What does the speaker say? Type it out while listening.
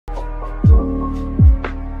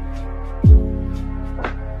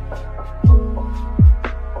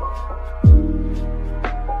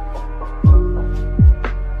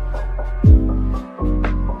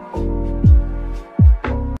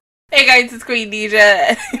guys, it's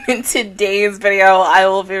Queendija. In today's video, I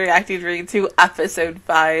will be reacting to episode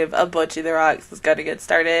 5 of Bocchi the Rocks. It's gonna get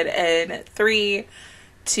started in 3,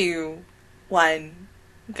 2, 1,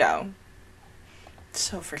 go.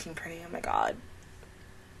 So freaking pretty, oh my god.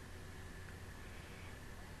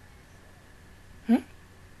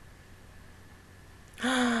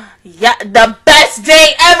 Yeah, the best day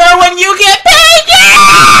ever when you get paid!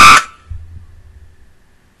 Yeah!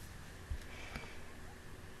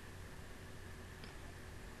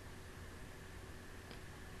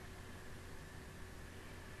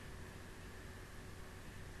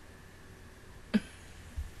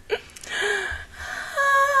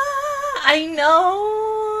 I know.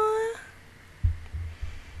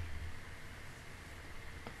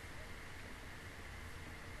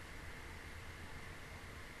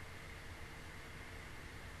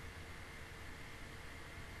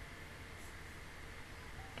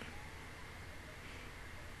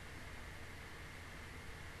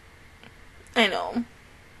 I know.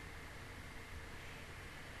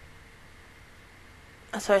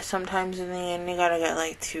 That's why sometimes in the end you gotta get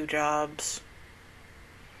like 2 jobs.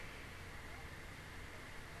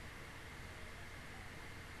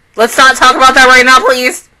 Let's not talk about that right now,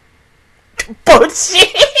 please. Bocchi.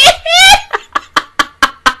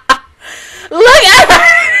 Look at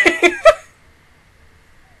her.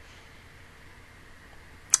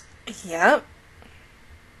 Yep.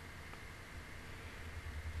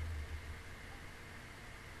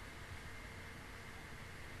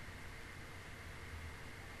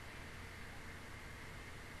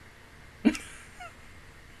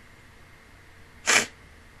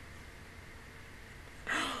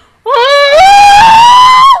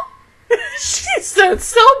 She said,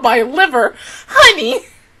 "Sell my liver, honey."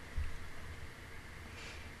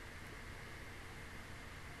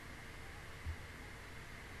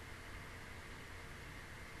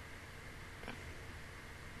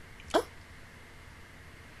 Oh.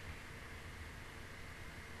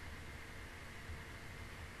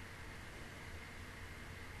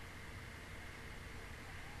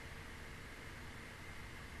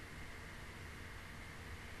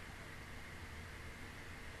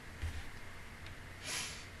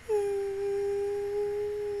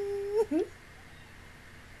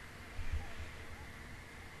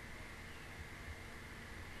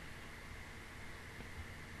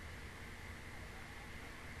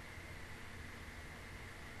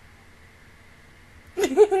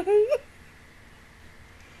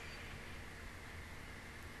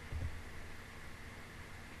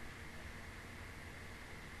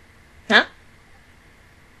 Huh?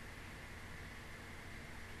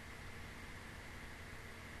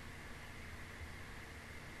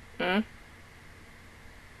 Hmm?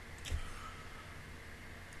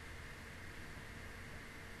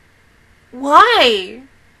 Why?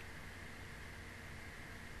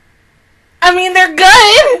 I mean, they're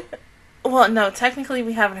good. Well, no, technically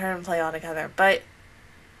we haven't heard them play all together, but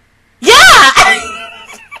yeah.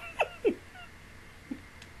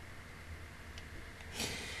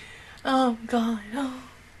 Oh god. Oh.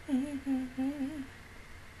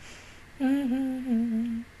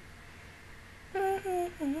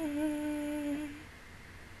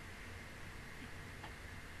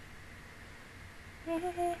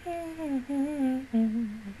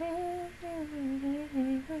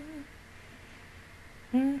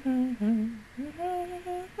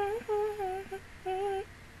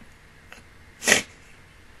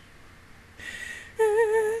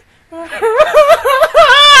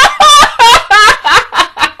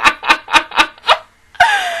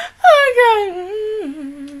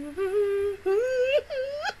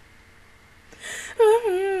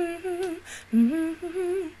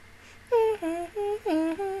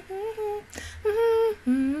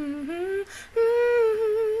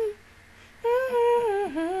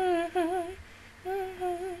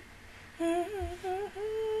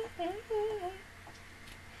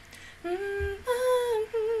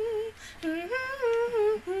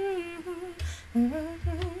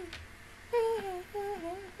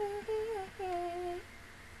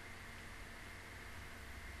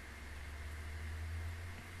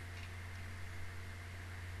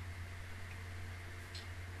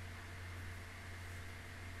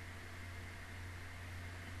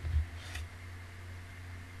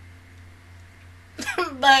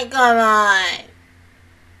 But come on.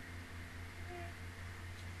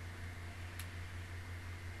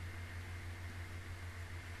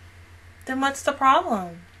 Then what's the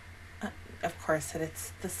problem? Of course,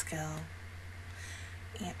 it's the skill.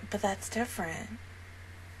 Yeah, but that's different.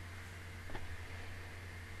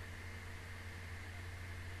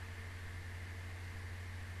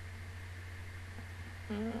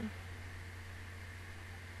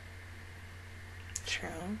 True.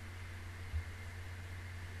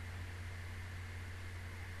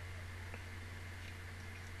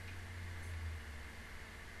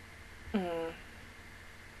 Mm.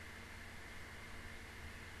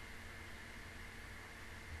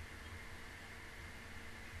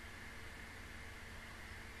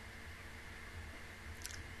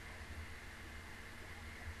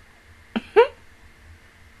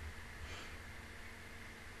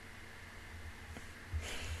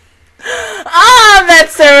 Ah,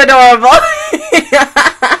 that's so adorable.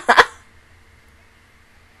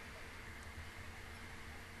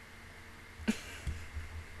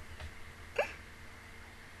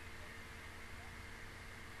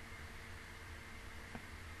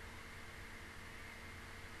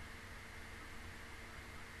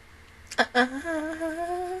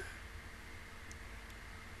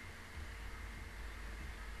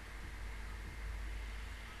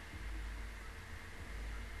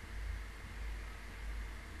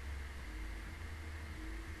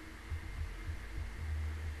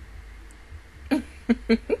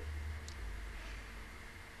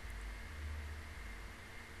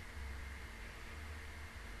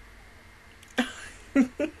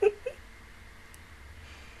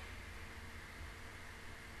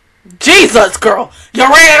 Jesus, girl, you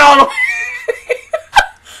ran all the way.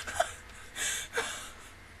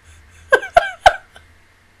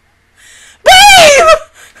 Babe!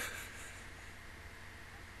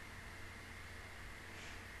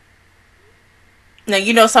 Now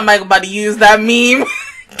you know somebody about to use that meme. Somebody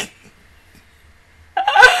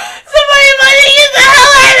about to use the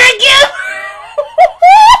hell out of that gift.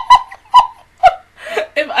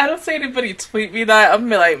 If I don't see anybody tweet me that, I'm gonna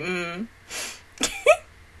be like,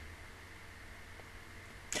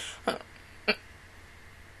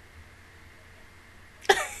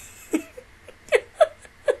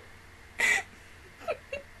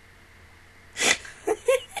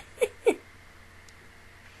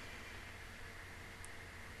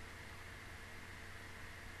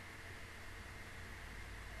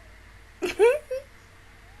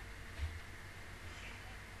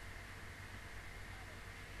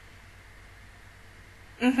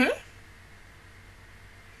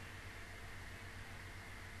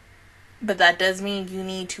 But that does mean you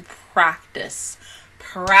need to practice.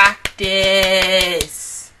 Practice.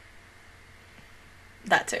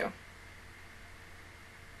 That too.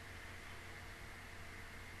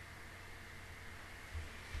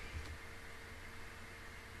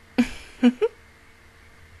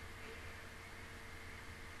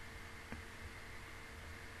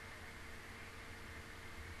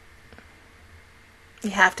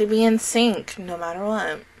 You have to be in sync no matter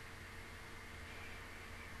what.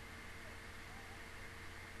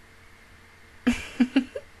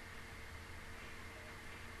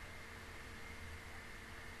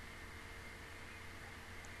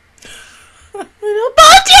 Little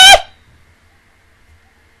Bocchi!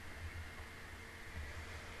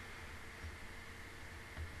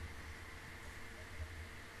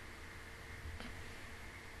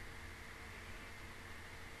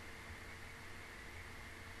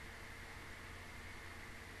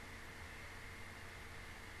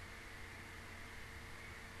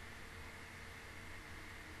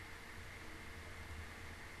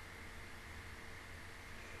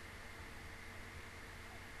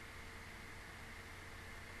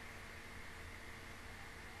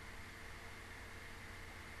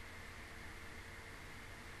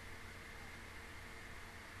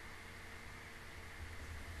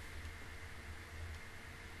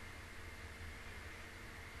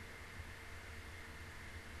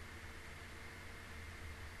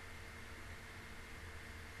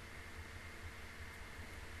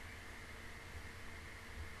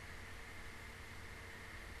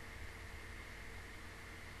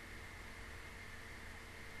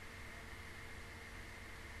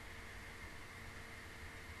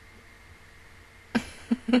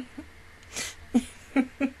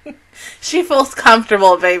 She feels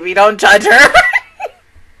comfortable, baby. Don't judge her.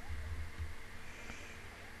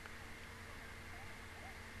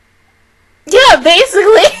 Yeah,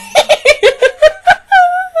 basically.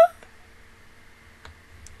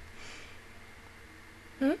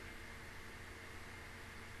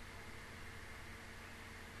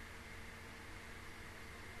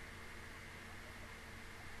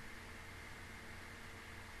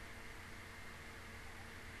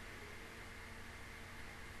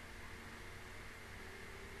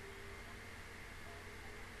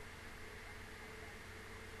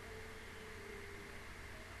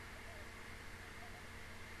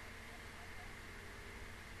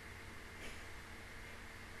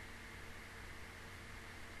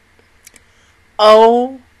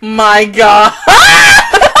 Oh my god.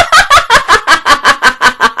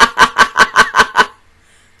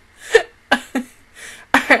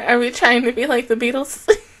 Are we trying to be like the Beatles?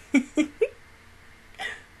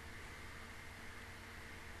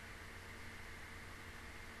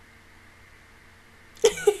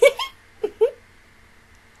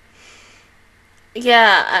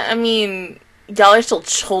 Yeah, I mean, y'all are still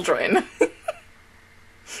children.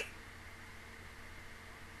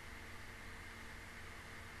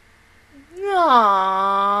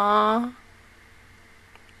 Aww.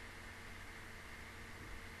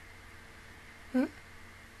 Hmm?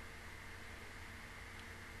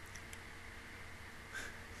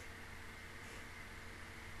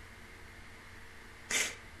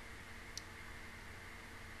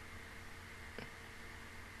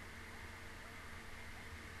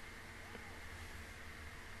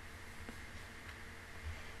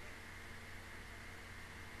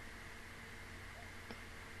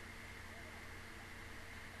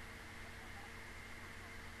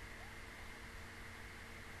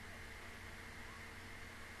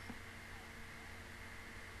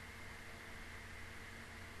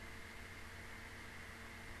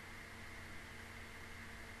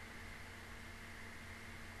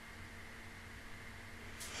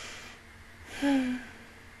 Mm.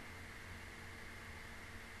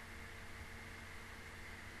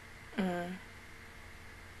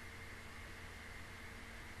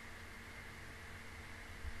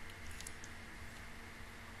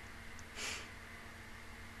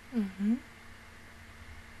 Mm-hmm.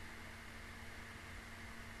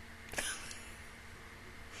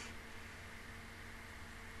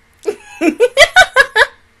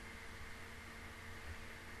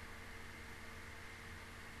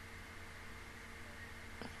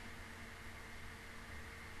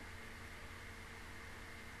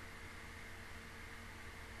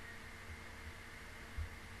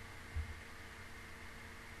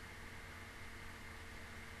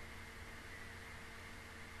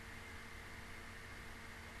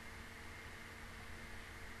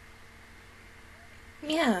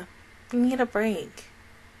 Yeah, you need a break.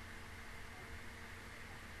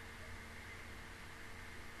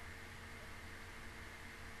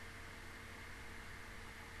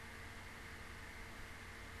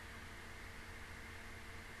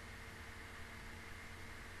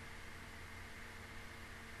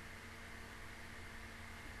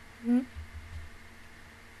 Mm-hmm.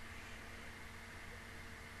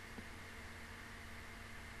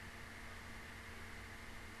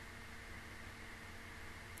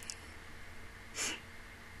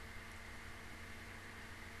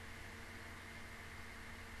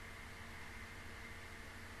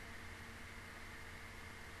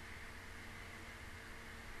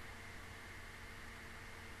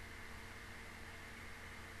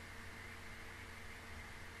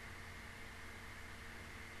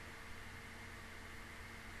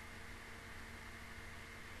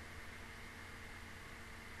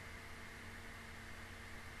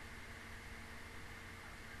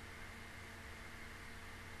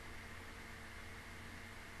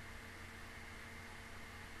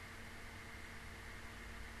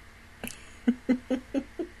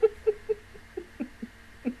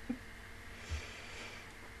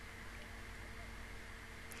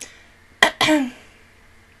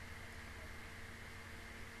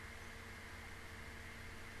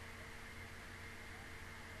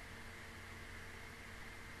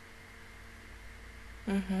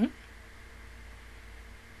 Mm-hmm.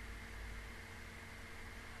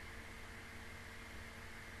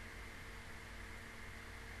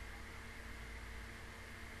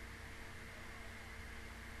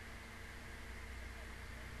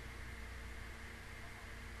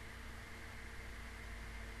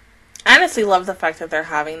 I honestly love the fact that they're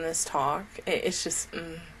having this talk. It's just,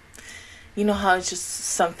 you know how it's just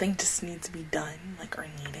something just needs to be done, like, or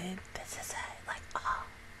needed? This is it. Like, oh.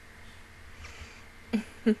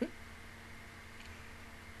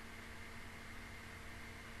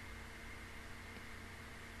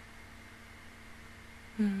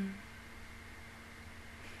 Mm.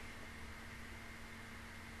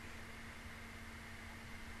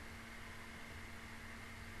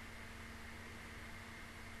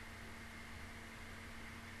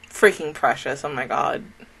 Freaking precious, oh my god.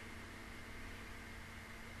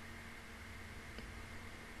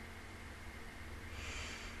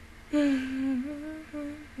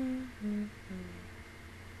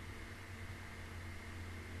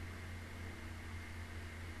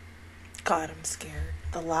 God, I'm scared.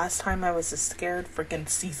 The last time I was this scared, freaking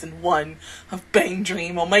season 1 of Bang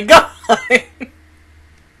Dream. Oh my god.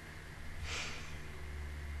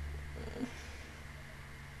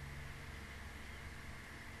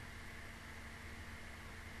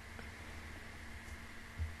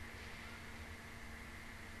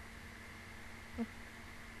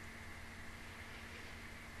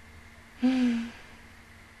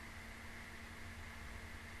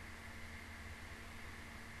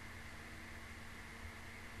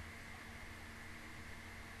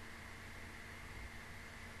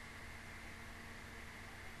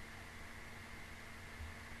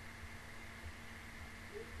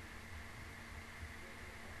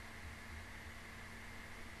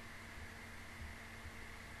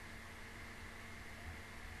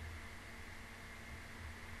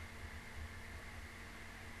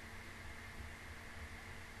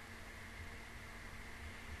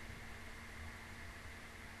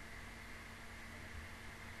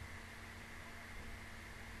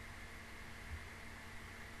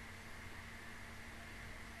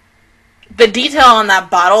 The detail on that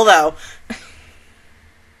bottle, though.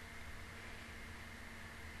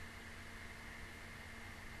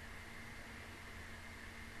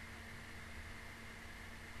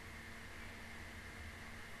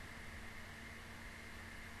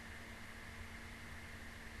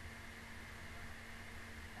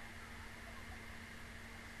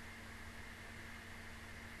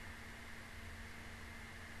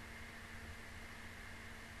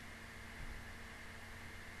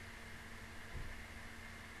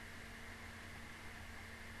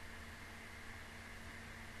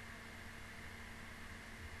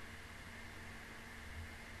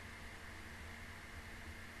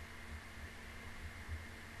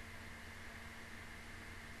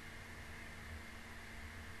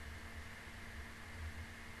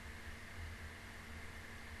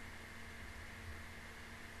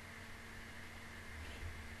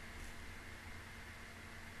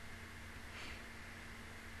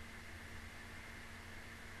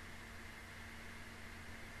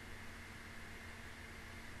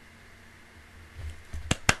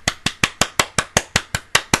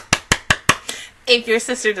 If your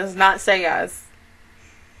sister does not say yes.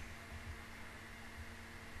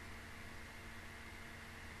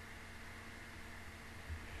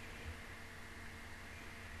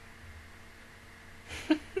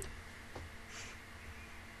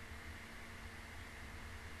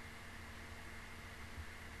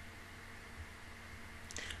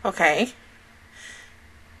 Okay.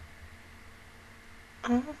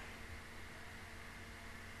 Oh.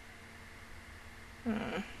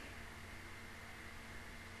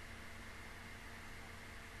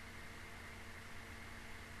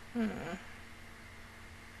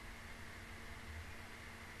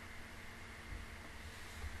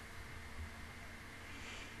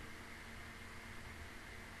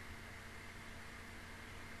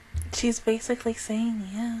 She's basically saying,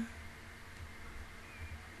 yeah.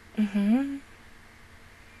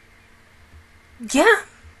 Yeah.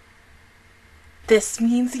 This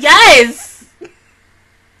means yes!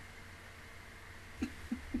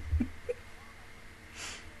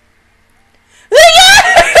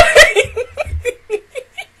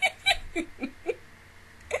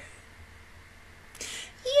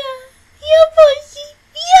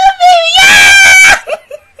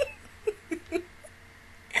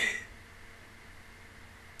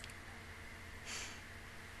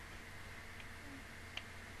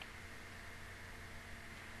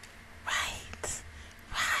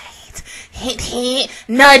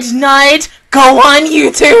 Nudge, nudge, go on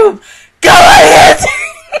YouTube! Go on YouTube!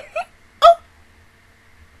 Oh.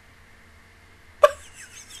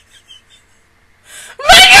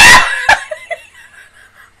 My God!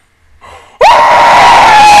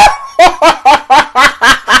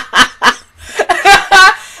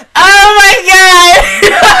 Oh my God!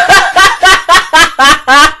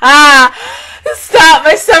 Stop,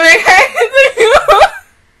 my stomach hurts.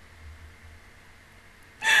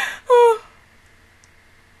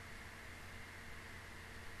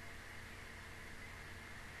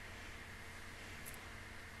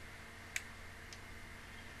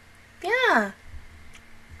 Yeah.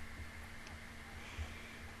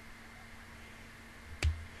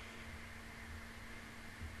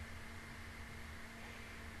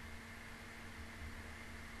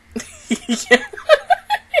 Yeah.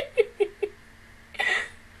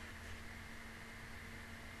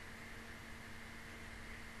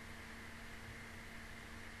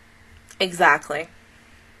 Exactly.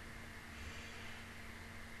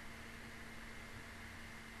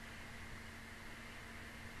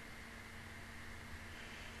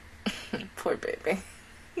 Poor baby.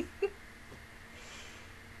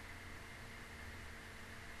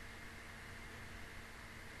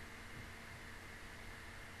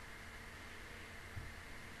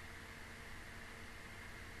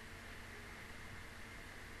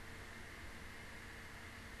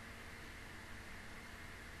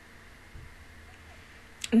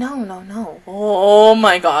 No, no, no. Oh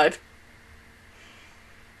my God.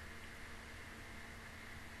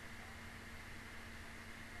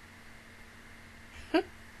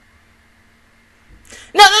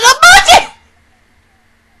 No, no, no, Bocchi!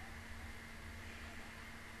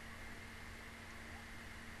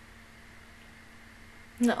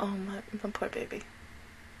 No, oh my poor baby.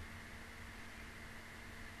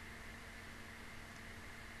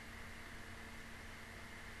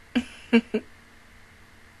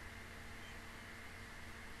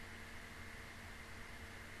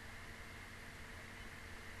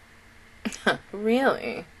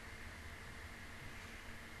 Really?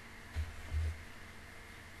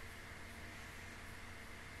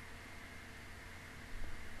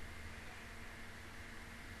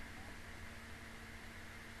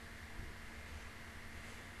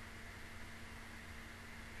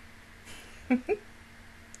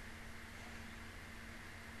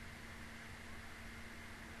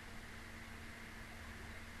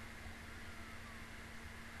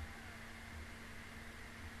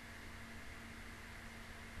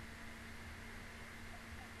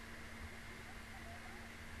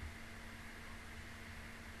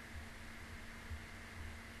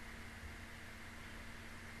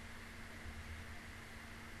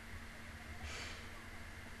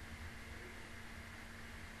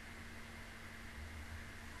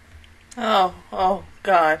 Oh,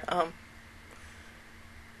 God.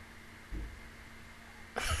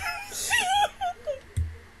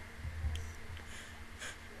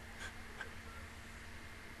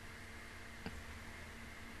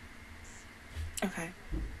 Okay.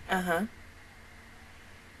 Uh-huh.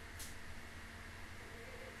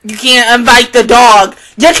 You can't invite the dog!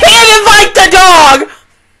 You can't invite the dog!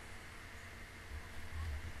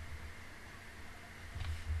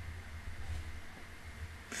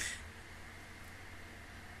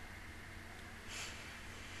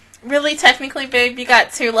 Really, technically, babe, you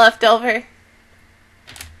got 2 left over.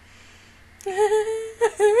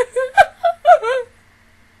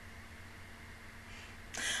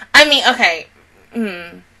 I mean, okay.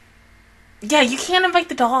 Yeah, you can't invite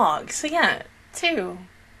the dog. So, yeah, 2.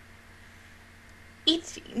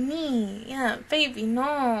 Eat me. Yeah, baby,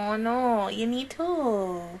 no, you need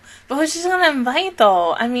 2. But who's she's gonna invite,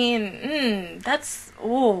 though? I mean, that's,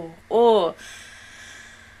 ooh.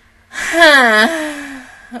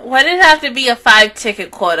 Why did it have to be a 5-ticket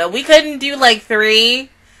quota? We couldn't do, like, 3.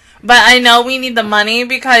 But I know we need the money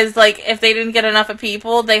because, like, if they didn't get enough of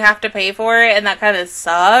people, they have to pay for it, and that kind of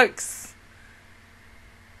sucks.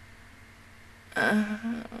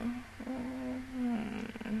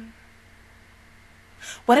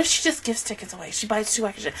 What if she just gives tickets away? She buys 2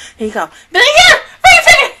 extra. Here you go. Be like, yeah! Free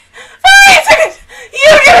ticket! Free ticket!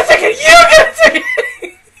 You get a ticket! You get a ticket!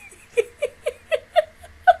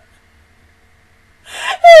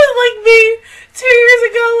 Like me 2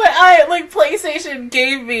 years ago when PlayStation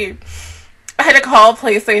gave me, I had to call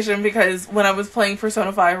PlayStation because when I was playing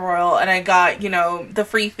Persona 5 Royal and I got, you know, the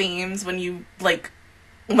free themes when you, like,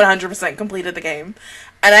 100% completed the game,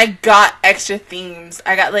 and I got extra themes.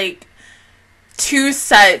 I got, like, 2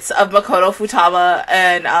 sets of Makoto Futaba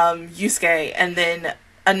and Yusuke, and then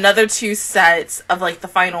another 2 sets of, like, the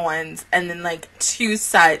final ones, and then, like, 2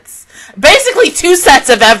 sets, basically 2 sets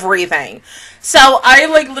of everything. So I,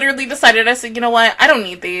 like, literally decided, I said, you know what, I don't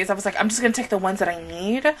need these. I was like, I'm just gonna take the ones that I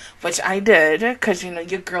need, which I did, because, you know,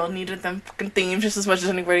 your girl needed them fucking themes just as much as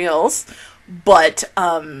anybody else. But,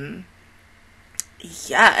 yeah,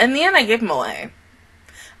 in the end, I gave them away.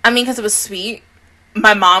 I mean, because it was sweet.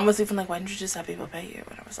 My mom was even like, why didn't you just have people pay you?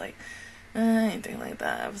 And I was like, anything like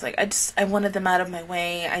that. I was like, I wanted them out of my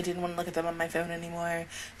way. I didn't want to look at them on my phone anymore.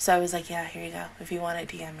 So I was like, yeah, here you go. If you want it,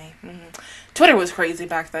 DM me. Twitter was crazy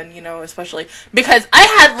back then, you know, especially because I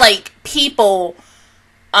had, like, people,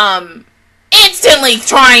 instantly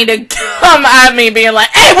trying to come at me being like,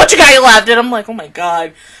 hey, what you got left? And I'm like, oh my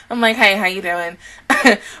God. I'm like, hey, how you doing?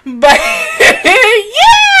 But, yeah!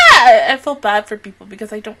 I feel bad for people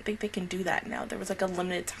because I don't think they can do that now. There was, like, a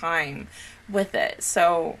limited time with it.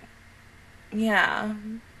 So, yeah.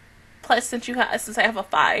 Plus, since I have a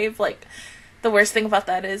 5, like, the worst thing about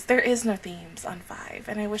that is there is no themes on 5.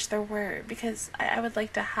 And I wish there were because I would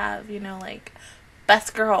like to have, you know, like,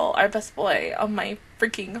 best girl or best boy on my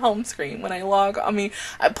freaking home screen when I log. I mean,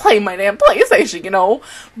 I play my damn PlayStation, you know.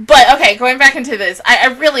 But okay, going back into this, I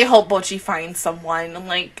really hope Bocchi finds someone.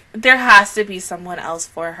 Like, there has to be someone else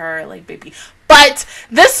for her, like, baby. But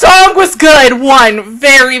this song was good. One,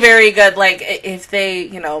 very, very good. Like, if they,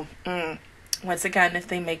 you know, once again, if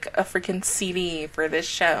they make a freaking CD for this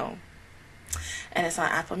show and it's on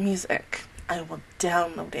Apple Music, I will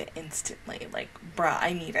download it instantly. Like, bruh,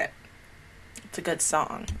 I need it. It's a good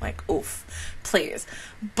song. Like, oof. Please.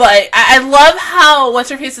 But I love how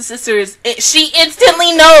What's-Her-Face's sisters, she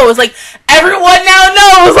instantly knows. Like, everyone now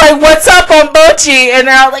knows, like, what's up on Bocchi. And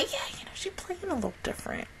they're all like, yeah, you know, she's playing a little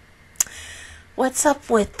different. What's up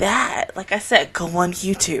with that? Like I said, go on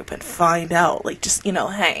YouTube and find out. Like, just, you know,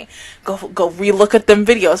 hey, go relook at them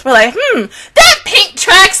videos. We're like, that pink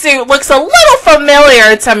tracksuit looks a little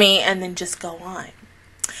familiar to me. And then just go on.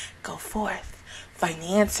 Go forth. Find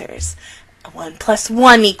the answers. 1 +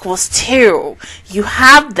 1 = 2. You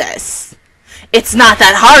have this. It's not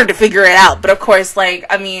that hard to figure it out. But of course, like,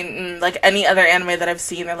 I mean, like any other anime that I've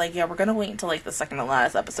seen, they're like, yeah, we're going to wait until, like, the second to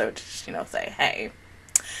last episode to just, you know, say, hey,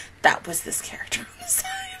 that was this character on the side.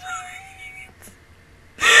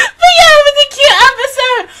 But yeah, it was a cute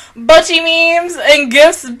episode. Bocchi memes and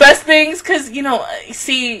gifts, best things, because, you know,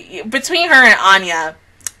 see, between her and Anya,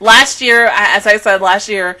 last year, as I said, last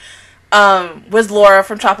year, was Laura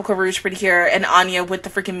from Tropical Rouge Pretty Cure and Anya with the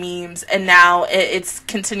freaking memes, and now it's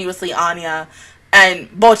continuously Anya and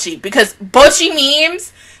Bocchi, because Bocchi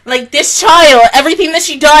memes, like, this child, everything that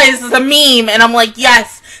she does is a meme, and I'm like,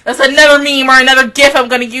 yes, that's another meme or another gif I'm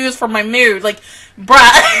gonna use for my mood. Like,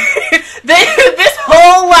 bruh, this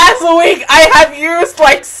whole last week I have used,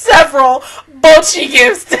 like, several Bocchi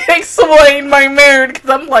gifs to explain my mood, because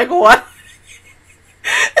I'm like, what?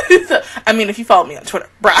 I mean, if you follow me on Twitter,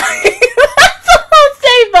 bruh. That's all I'll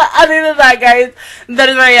say, but other than that, guys, that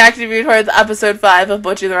is my reaction review towards episode 5 of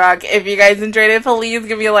Bocchi the Rock. If you guys enjoyed it, please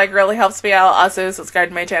give me a like, it really helps me out. Also, subscribe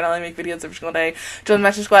to my channel, I make videos every single day. Join the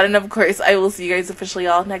Master Squad, and of course, I will see you guys officially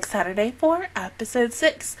all next Saturday for episode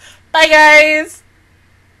 6. Bye, guys!